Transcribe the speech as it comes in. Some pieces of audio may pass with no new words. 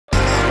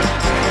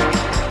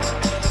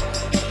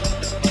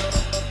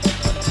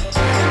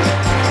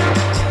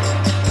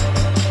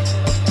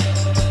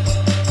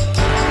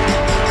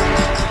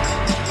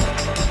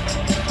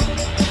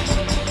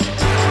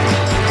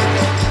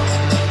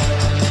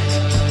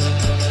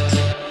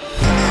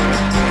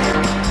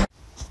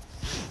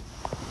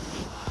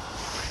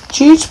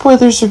GH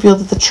spoilers reveal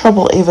that the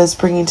trouble Ava is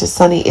bringing to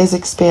Sonny is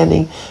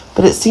expanding,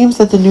 but it seems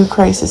that the new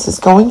crisis is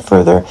going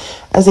further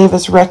as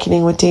Ava's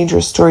reckoning with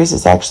dangerous stories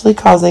is actually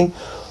causing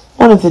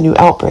one of the new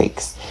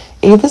outbreaks.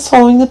 Ava's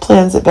following the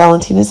plans that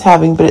Valentine is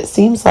having, but it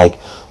seems like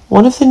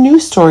one of the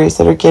new stories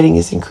that are getting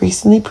is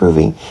increasingly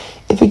proving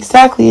if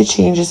exactly a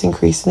change is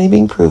increasingly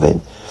being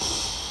proven.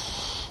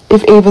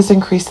 If Ava's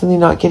increasingly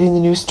not getting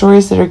the new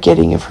stories that are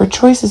getting, if her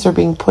choices are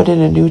being put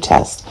in a new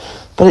test.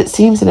 But it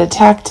seems an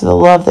attack to the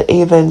love that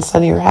Ava and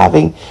Sonny are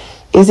having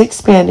is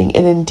expanding,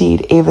 and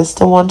indeed, Ava is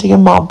still wanting a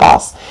mob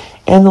boss,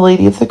 and the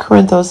Lady of the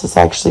Corinthos is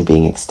actually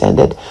being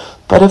extended.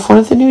 But if one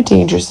of the new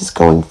dangers is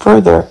going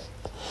further,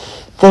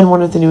 then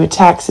one of the new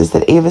attacks is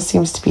that Ava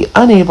seems to be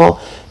unable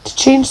to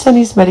change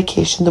Sonny's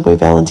medication the way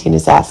Valentine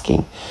is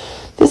asking.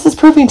 This is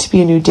proving to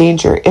be a new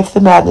danger if the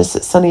madness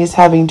that Sonny is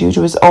having due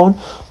to his own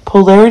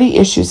polarity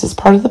issues is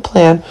part of the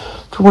plan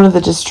for one of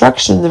the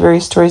destruction in the very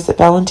stories that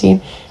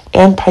Valentine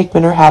and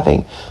Pikeman are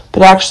having.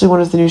 But actually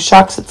one of the new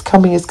shocks that's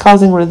coming is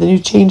causing one of the new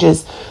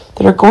changes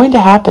that are going to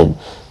happen.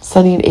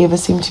 Sonny and Ava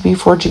seem to be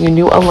forging a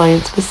new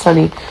alliance with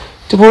Sonny,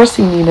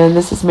 divorcing Nina, and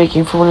this is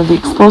making for one of the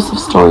explosive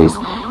stories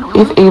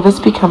if Ava's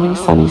becoming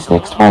Sonny's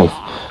next wife.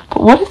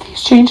 But what if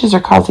these changes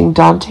are causing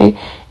Dante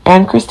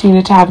and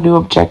Christina to have new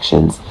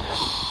objections?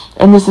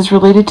 And this is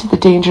related to the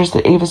dangers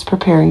that Ava's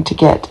preparing to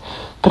get.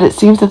 But it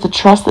seems that the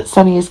trust that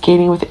Sonny is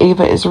gaining with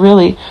Ava is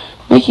really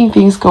making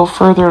things go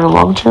further in a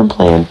long-term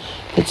plan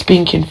that's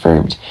being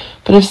confirmed.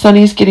 But if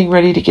Sonny's getting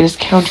ready to get his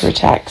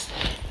counterattacks,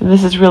 then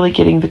this is really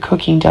getting the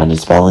cooking done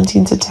as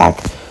Valentine's attack.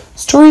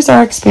 Stories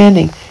are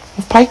expanding.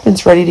 If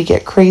Pikeman's ready to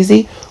get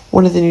crazy,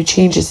 one of the new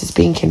changes is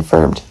being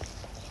confirmed.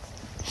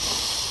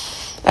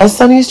 As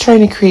Sonny is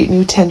trying to create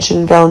new tension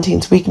and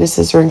Valentine's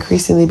weaknesses are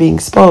increasingly being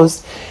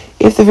exposed,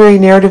 if the very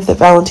narrative that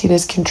Valentine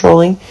is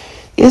controlling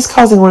is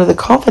causing one of the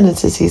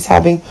confidences he's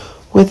having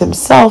with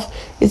himself,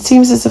 it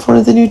seems as if one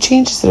of the new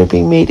changes that are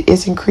being made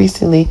is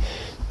increasingly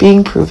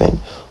being proven.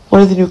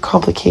 One of the new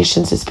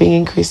complications is being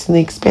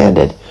increasingly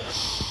expanded.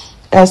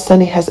 As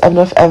Sonny has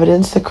enough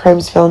evidence the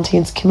crimes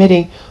Valentine's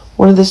committing,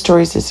 one of the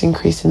stories is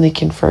increasingly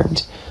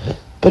confirmed.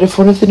 But if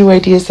one of the new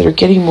ideas that are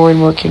getting more and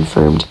more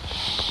confirmed,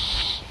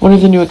 one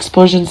of the new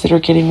explosions that are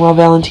getting while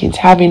Valentine's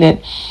having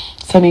it,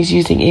 Sonny's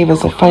using Ava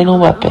as a final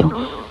weapon,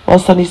 while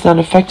Sonny's not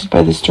affected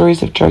by the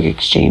stories of drug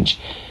exchange.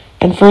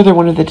 And further,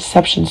 one of the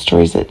deception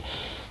stories that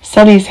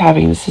Sonny's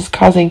having, this is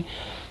causing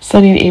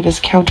Sonny and Ava's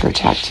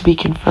counterattack to be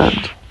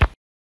confirmed.